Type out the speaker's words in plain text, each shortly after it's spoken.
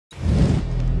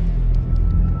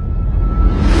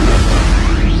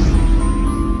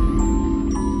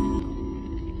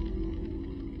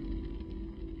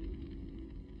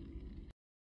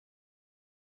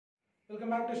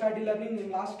back to Stati Learning. In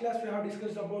last class we have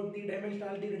discussed about the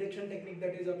dimensionality reduction technique,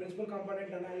 that is a principal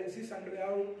component analysis, and we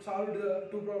have solved the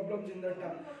two problems in that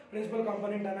principal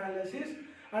component analysis.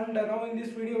 And now in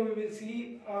this video we will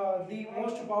see the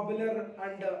most popular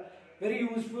and very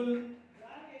useful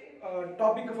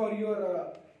topic for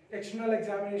your external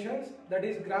examinations, that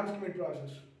is Gram-Schmidt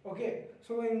process. Okay,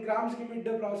 so in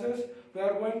Gram-Schmidt process we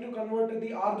are going to convert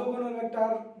the orthogonal vector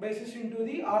basis into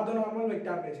the orthonormal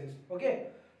vector basis. Okay,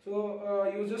 so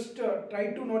you just try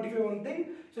to notify one thing.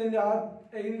 So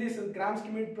in this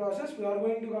Gram-Schmidt process we are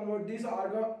going to convert these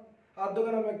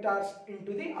orthogonal vectors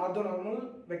into the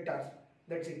orthonormal vectors.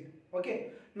 That's it.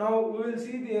 Okay, now we will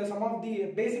see some of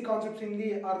the basic concepts in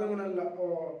the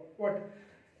orthogonal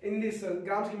in this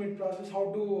Gram-Schmidt process,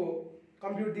 how to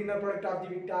compute the inner product of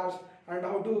the vectors and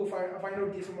how to find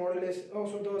out this modulus.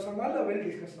 So those are all well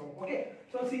discussed now. Okay,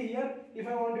 so see here, if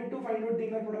I wanted to find out the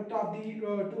inner product of the two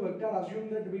vectors,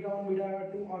 assume that beta 1, beta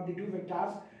 2 are the two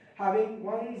vectors having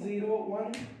 1, 0,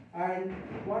 1 and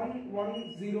 1,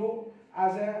 1, 0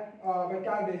 as a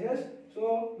vector basis.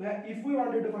 So if we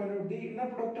wanted to find out the inner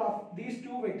product of these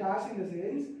two vectors in the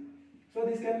sense, so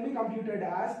this can be computed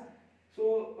as,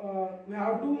 so we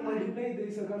have to multiply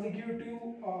these consecutive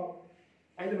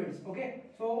elements. Okay,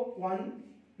 so 1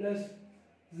 plus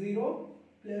 0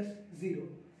 plus 0.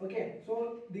 Okay,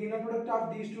 so the inner product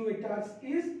of these two vectors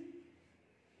is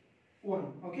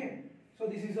 1. Okay, so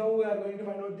this is how we are going to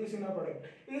find out this inner product.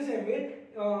 In the same way,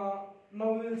 now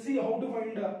we will see how to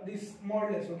find this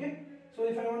modulus. Okay, so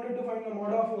if I wanted to find the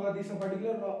mod of this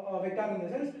particular vector in the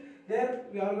sense, there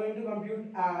we are going to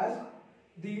compute as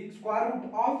the square root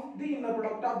of the inner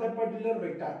product of that particular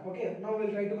vector. Okay, now we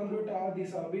will try to compute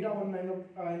this beta 1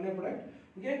 inner product.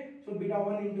 Okay, so beta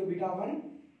 1 into beta 1,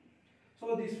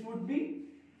 so this would be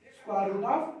square root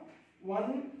of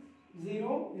 1,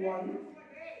 0, 1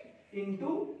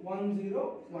 into 1,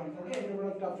 0, 1. Okay, inner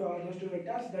product of those two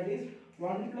vectors, that is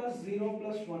 1 plus 0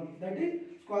 plus 1, that is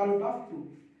square root of 2.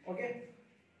 Okay,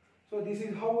 so this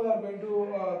is how we are going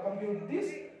to compute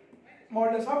this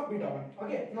modulus of beta 1.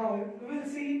 Okay, now we will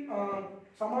see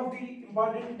some of the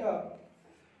important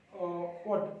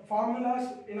formulas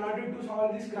in order to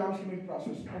solve this Gram-Schmidt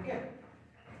process. Okay,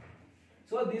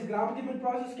 so this Gram-Schmidt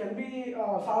process can be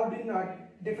solved in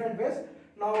different ways.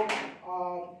 Now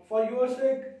for your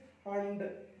sake and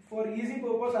for easy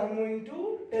purpose, I am going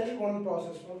to tell one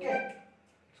process. Okay,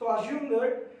 so assume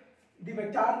that the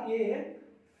vector A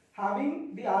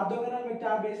having the orthogonal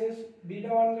vector basis beta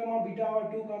 1, beta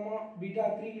 2,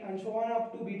 beta 3 and so on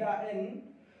up to beta n.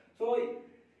 So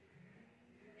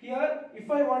here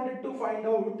if I wanted to find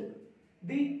out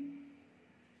the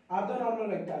orthonormal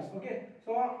vectors, okay,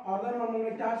 so orthonormal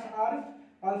vectors are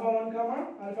alpha 1,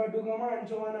 alpha 2, and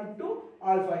so on up to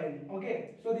alpha n.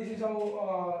 Okay, so this is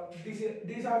how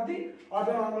these are the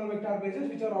orthonormal vector bases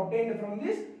which are obtained from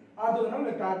this orthogonal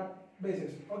vector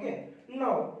basis. Okay,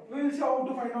 now we will see how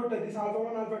to find out this alpha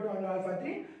 1, alpha 2 and alpha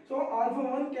 3. So alpha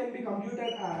 1 can be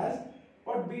computed as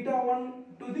beta 1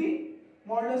 to the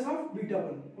modulus of beta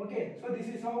 1. Okay, so this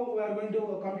is how we are going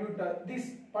to compute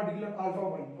this particular alpha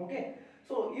 1. Okay,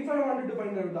 so if I wanted to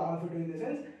find out the alpha 2 in the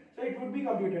sense, so it would be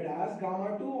computed as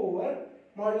gamma 2 over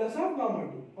modulus of gamma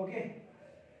 2. Okay,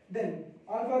 then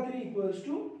alpha 3 equals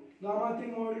to gamma 3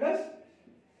 modulus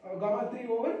gamma 3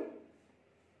 over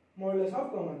modulus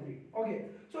of gamma 3. Okay,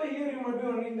 so here you might be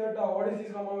wondering that what is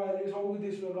this gamma values, how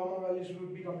this gamma values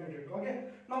would be computed. Okay,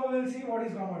 now we will see what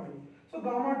is gamma 2. So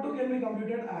gamma 2 can be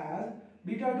computed as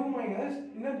beta 2 minus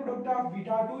inner product of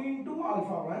beta 2 into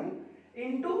alpha 1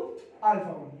 into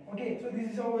alpha 1. Okay, so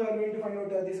this is how we are going to find out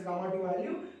this gamma 2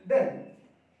 value. Then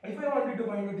if I wanted to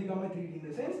find out the gamma 3 in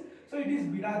the sense, so it is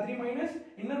beta 3 minus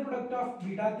inner product of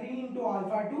beta 3 into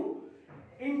alpha 2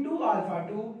 into alpha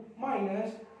 2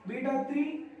 minus beta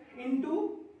 3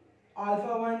 into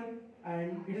alpha 1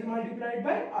 and it is multiplied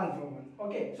by alpha 1.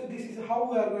 Okay, so this is how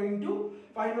we are going to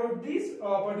find out this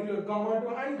particular gamma 2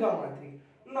 and gamma 3.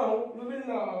 Now we will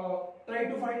try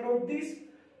to find out this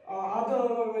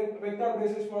other vector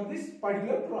basis for this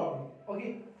particular problem.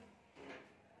 Okay,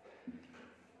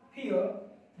 here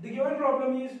the given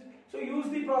problem is, so use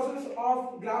the process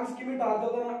of Gram-Schmidt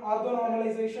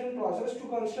orthonormalization process to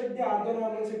construct the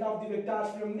orthonormal set of the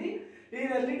vectors from the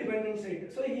linearly dependent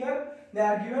set. So here they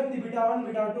are given the beta 1,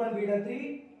 beta 2 and beta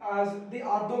 3 as the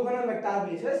orthogonal vector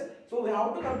basis. So we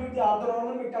have to compute the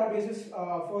orthonormal vector basis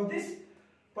for this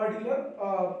particular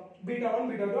beta 1,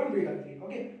 beta 2 and beta 3.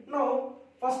 Okay, now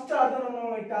first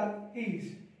orthonormal vector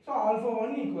is, so alpha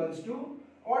 1 equals to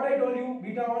what I told you,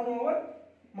 beta 1 over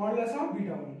modulus of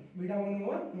beta 1, beta 1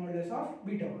 over modulus of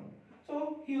beta 1.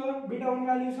 So here beta 1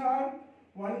 values are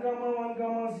 1,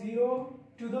 1, 0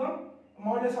 to the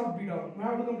modulus of beta 1. We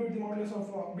have to compute the modulus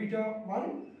of beta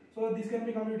 1. So this can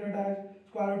be computed as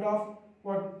square root of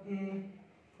what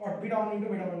beta 1 into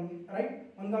beta 1, right?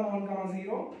 1 comma 1 comma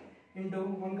 0 into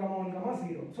 1 comma 1 comma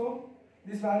 0. So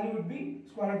this value would be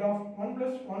square root of 1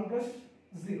 plus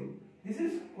 0. This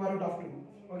is square root of 2.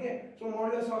 Okay, so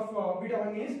modulus of beta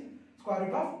 1 is square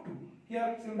root of 2.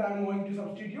 Here simply I am going to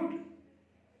substitute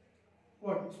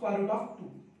what? Square root of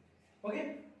 2.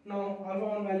 Okay, now alpha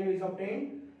 1 value is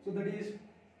obtained. So that is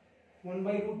 1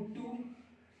 by root 2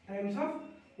 times of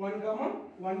 1 comma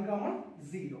 1 comma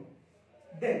 0.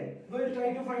 Then we will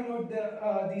try to find out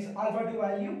this alpha 2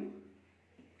 value.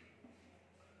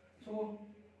 So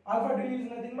alpha 2 is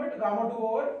nothing but gamma 2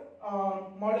 over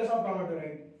modulus of gamma 2,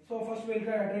 right? So first we will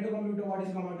try to compute what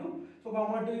is gamma 2. So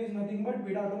gamma 2 is nothing but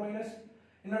beta 2 minus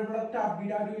inner product of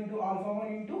beta 2 into alpha 1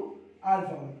 into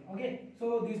alpha 1. Okay,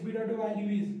 so this beta 2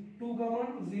 value is 2 comma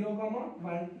 0 comma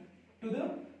 1 to the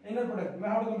inner product. We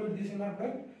have to compute this inner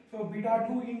product. So beta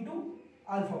 2 into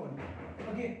alpha 1.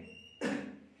 Okay.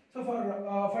 So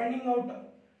for finding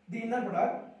out the inner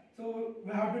product, so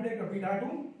we have to take a beta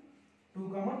 2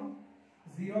 comma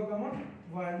 0 comma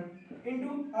 1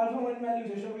 into alpha 1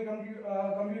 value. So we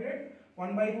computed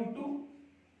 1 by root 2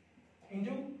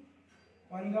 into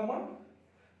 1 comma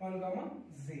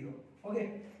 0.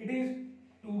 Okay, it is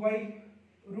 2 by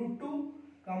root 2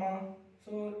 comma,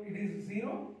 so it is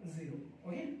 0 0.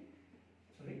 Okay,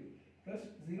 sorry, plus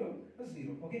 0 plus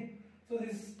 0. Okay, so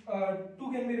this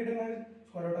 2 can be written as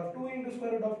square root of 2 into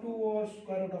square root of 2 or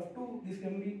square root of 2. This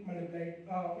can be multiplied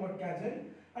or cancelled,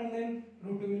 and then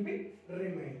root 2 will be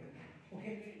remained.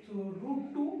 Okay, so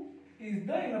root 2 is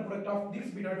the inner product of this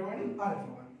beta 2 and alpha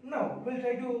 1. Now we'll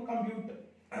try to compute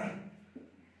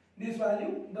this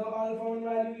value. The alpha 1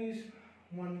 value is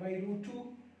 1 by root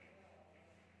 2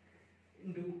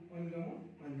 into 1 comma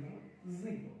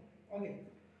 0. Okay,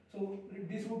 so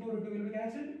this root 2 will be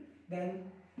cancelled.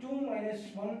 Then 2 minus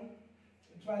 1,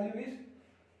 its value is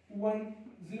 1.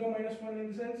 0 minus 1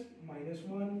 in the sense minus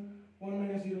 1. 1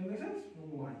 minus 0 in the sense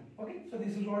 1. Okay, so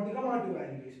this is what the gamma 2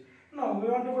 value is. Now we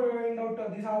want to find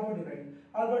out this alpha 2, right?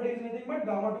 Alpha 2 is nothing but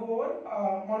gamma 2 over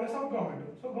modulus of gamma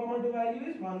 2. So gamma 2 value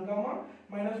is 1 comma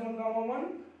minus 1 comma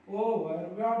 1 over,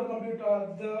 we have to compute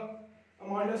the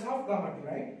modulus of gamma 2,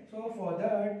 right? So for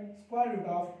that, square root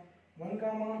of 1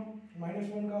 comma minus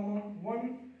 1 comma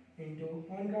 1 into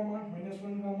 1 comma minus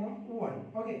 1 comma 1.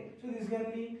 Okay, so this can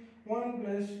be 1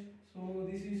 plus, so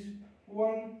this is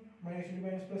 1 minus into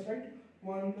minus plus, right?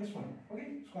 1 plus 1. Okay,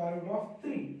 square root of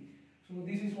 3. So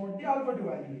this is what the alpha 2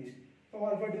 value is. So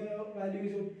alpha 2 value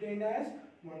is obtained as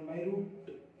 1 by root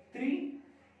 3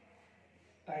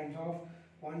 times of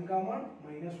 1 comma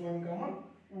minus 1 comma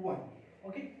 1.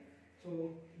 Okay,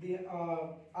 so the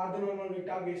orthonormal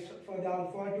vector base for the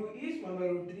alpha 2 is 1 by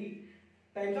root 3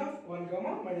 times of 1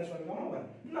 comma minus 1 comma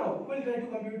 1. Now we'll try to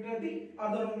compute the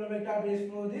orthonormal vector base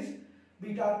for this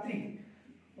beta 3.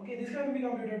 Okay, this can be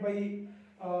computed by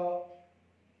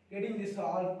getting this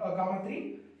gamma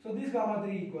 3. So this gamma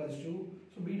 3 equals to,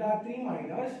 so beta 3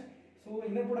 minus, so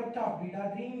inner product of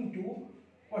beta 3 into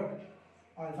what?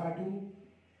 Alpha 2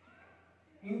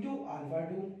 into alpha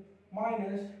 2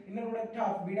 minus inner product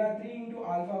of beta 3 into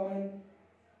alpha 1,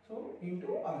 so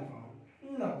into alpha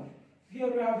 1. Now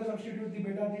here we have to substitute the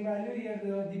beta 3 value. Here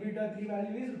the beta 3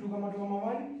 value is 2 comma 2 comma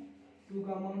 1, 2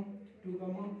 comma 2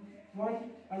 comma 1,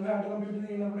 and we have to compute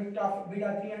the inner product of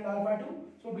beta 3 and alpha 2.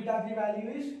 So beta 3 value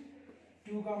is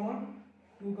 2 comma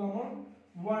 2 comma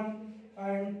 1,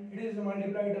 and it is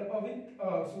multiplied with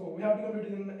so we have to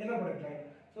compute the inner product, right?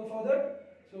 So for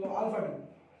that, so alpha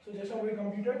 2, so just now we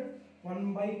computed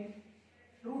 1 by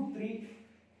root 3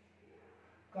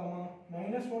 comma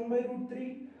minus 1 by root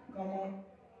 3 comma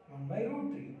 1 by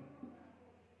root 3.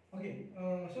 Okay,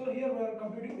 so here we are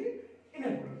computing the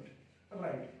inner product,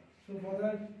 right? So for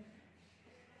that,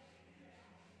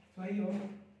 so here,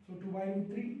 so 2 by root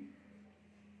 3,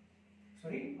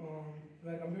 sorry, we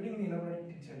are computing the inner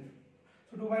product itself.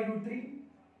 So 2 by root 3,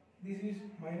 this is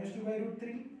minus 2 by root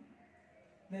 3,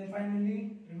 then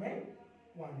finally remain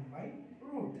 1 by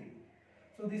root 3.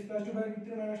 So this plus 2 by root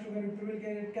 3 minus 2 by root 3 will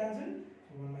get cancelled,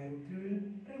 so 1 by root 3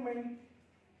 will remain.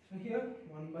 So here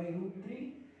 1 by root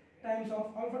 3 times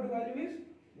of alpha 2 value is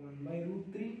 1 by root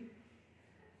 3.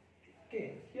 Okay,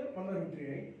 here 1 by root 3,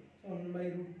 right? So 1 by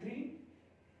root 3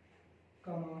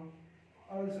 comma,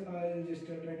 also I'll just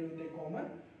try to take common,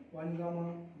 1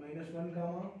 comma minus 1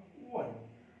 comma 1.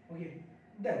 Okay,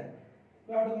 then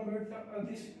we have to compute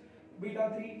this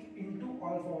beta 3 into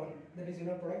alpha 1, that is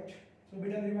inner product. So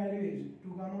beta 3 value is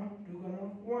 2 comma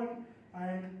 1,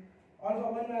 and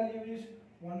alpha 1 value is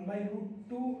 1 by root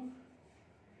 2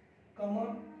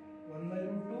 comma 1 by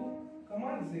root 2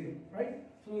 comma 0, right?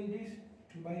 So it is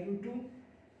 2 by root 2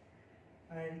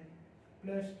 and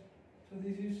plus, so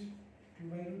this is 2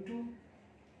 by root 2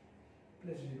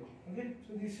 plus 0. Okay,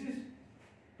 so this is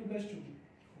 2 plus 2,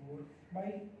 4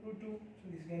 by root 2. So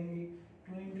this can be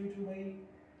 2 into 2 by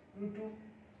root 2.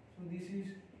 So this is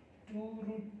 2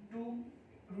 root 2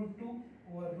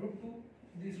 over root 2.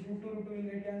 This root 2 will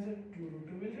get cancelled, 2 root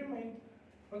 2 will remain.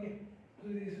 Okay, so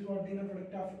this is what the inner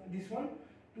product of this one,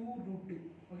 2 root 2.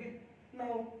 Okay,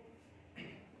 now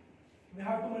we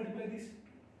have to multiply this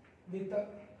with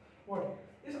what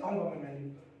is alpha 1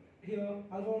 value. Here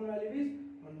alpha 1 value is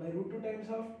 1 by root 2 times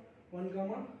of 1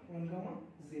 comma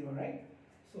 0, right?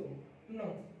 So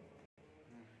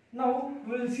now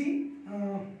we will see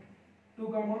 2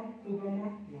 comma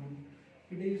 1.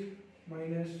 It is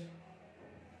minus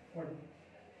what?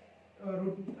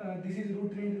 This is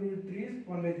root 3 into root 3 is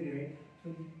 1 by 3, right? So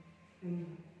in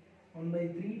 1 by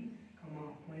 3 comma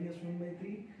minus 1 by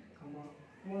 3 comma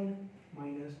 1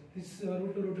 minus this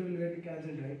root to root will get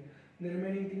cancelled, right? The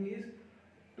remaining thing is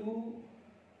 2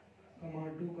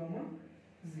 comma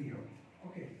 0.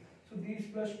 Okay, so these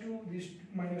plus 2, this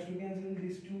minus 2 cancel,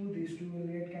 these 2 will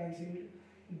get cancelled.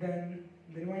 Then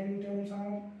the remaining terms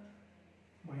are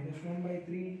minus 1 by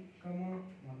 3 comma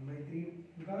 1 by 3,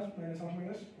 because minus of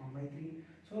minus 1 by 3.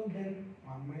 So then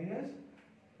 1 minus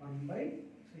 1 by,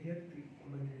 so here 3,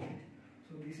 1 by 3.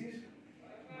 So this is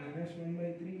minus 1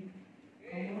 by 3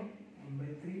 comma 1 by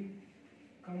 3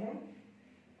 comma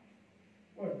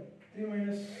what? 3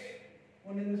 minus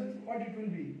 1 in the sense what it will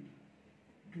be?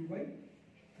 2 by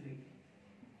 3.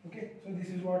 Okay, so this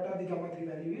is what the gamma 3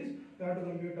 value is. We have to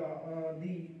compute the, so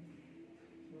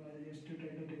I'll just try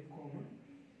to take common.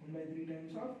 1 by 3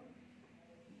 times of,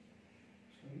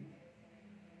 sorry,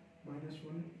 minus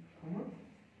 1 comma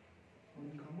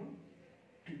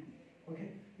 2. Okay,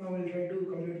 now we'll try to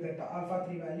compute that alpha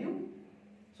 3 value.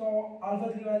 So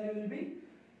alpha 3 value will be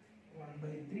 1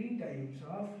 by 3 times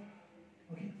of,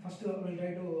 okay, first we'll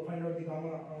try to find out the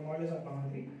gamma modulus of gamma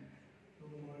 3. So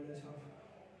modulus of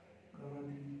gamma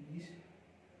 3 is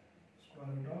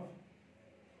square root of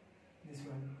this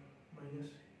one,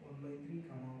 minus 1 by 3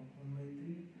 comma 1 by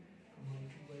 3 comma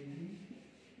 2 by 3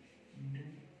 into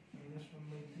minus 1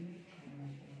 by 3 comma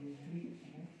 1 by 3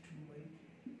 comma 2 by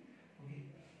 3. Okay,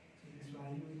 so this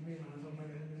value will be minus of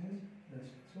minus in the sense plus.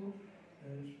 So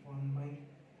there is 1 by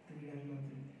 3 times 1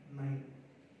 3, 9.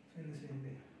 So in the same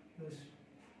way, plus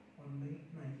 1 by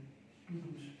 9, 2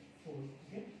 2's 4.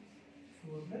 Okay,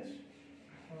 4 plus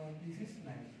this is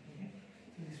 9. Okay,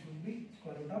 so this will be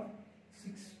square root of 6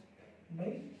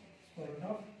 by square root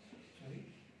of, sorry,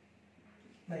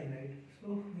 9, right? So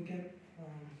we can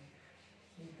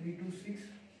so 3 2 6,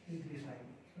 3 3 is 9.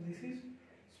 So this is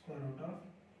square root of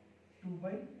 2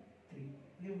 by 3.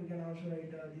 Here we can also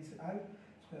write this as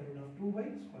square root of 2 by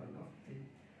square root of 3.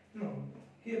 Now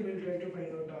here we will try to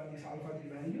find out this alpha 3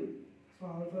 value. So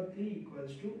alpha 3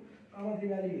 equals to, alpha 3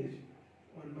 value is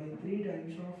 1 by 3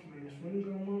 times of minus 1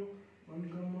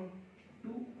 comma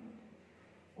 2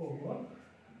 over,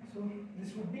 so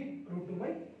this would be root 2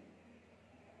 by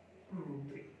root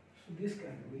 3. So this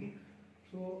can be,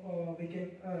 so we can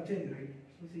change, right?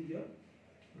 So see here,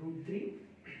 root 3,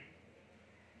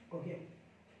 okay,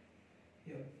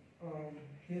 here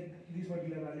here this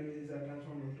particular value is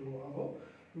transformed to above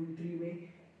root 3 by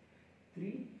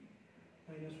 3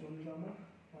 minus 1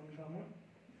 comma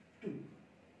 2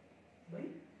 by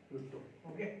root 2.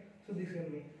 Okay, so this can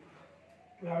be,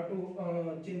 we have to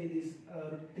change this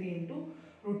root 3 into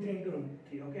root 3 into root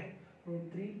 3. Okay,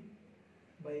 root 3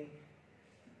 by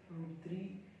root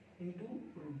 3 into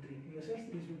root 3. In the sense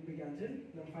this will be cancelled.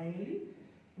 Then finally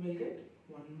we will get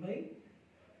 1 by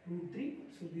root 3.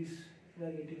 So this we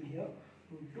are getting here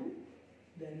root 2,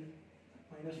 then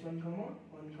minus 1 comma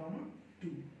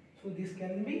 2. So this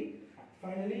can be,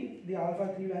 finally the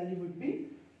alpha 3 value would be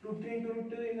root 3 into root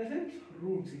 2, in the sense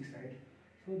root 6, right?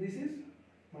 So this is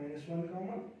minus 1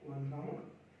 comma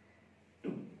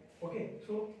 2. Okay,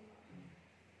 so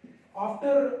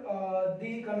after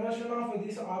the conversion of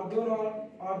these orthogonal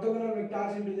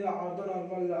vectors into the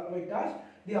orthonormal vectors,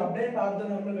 the obtained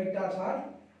orthonormal vectors are,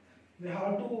 we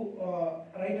have to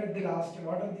write at the last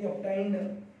what are the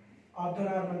obtained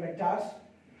orthonormal vectors.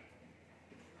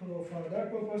 So for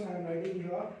that purpose I am writing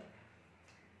here.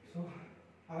 So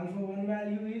alpha 1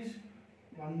 value is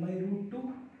 1 by root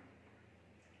 2,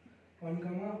 1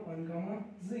 comma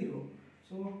 0.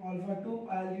 So alpha 2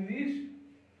 value is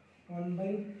 1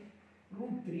 by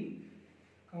root 3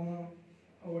 comma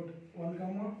 1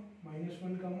 comma minus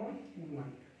 1 comma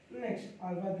 1. Next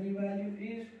alpha 3 value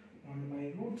is 1 by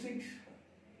root 6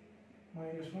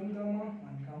 minus 1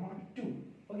 comma 2.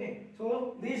 Okay,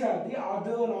 so these are the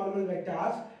orthonormal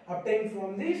vectors obtained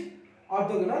from these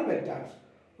orthogonal vectors.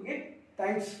 Okay,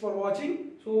 thanks for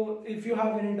watching. So if you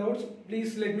have any doubts,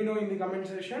 please let me know in the comment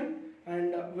section,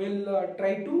 and we'll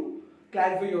try to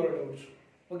clarify your doubts.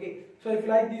 Okay, so if you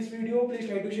like this video, please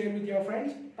try to share with your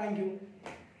friends. Thank you.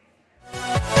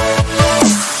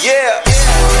 Yeah.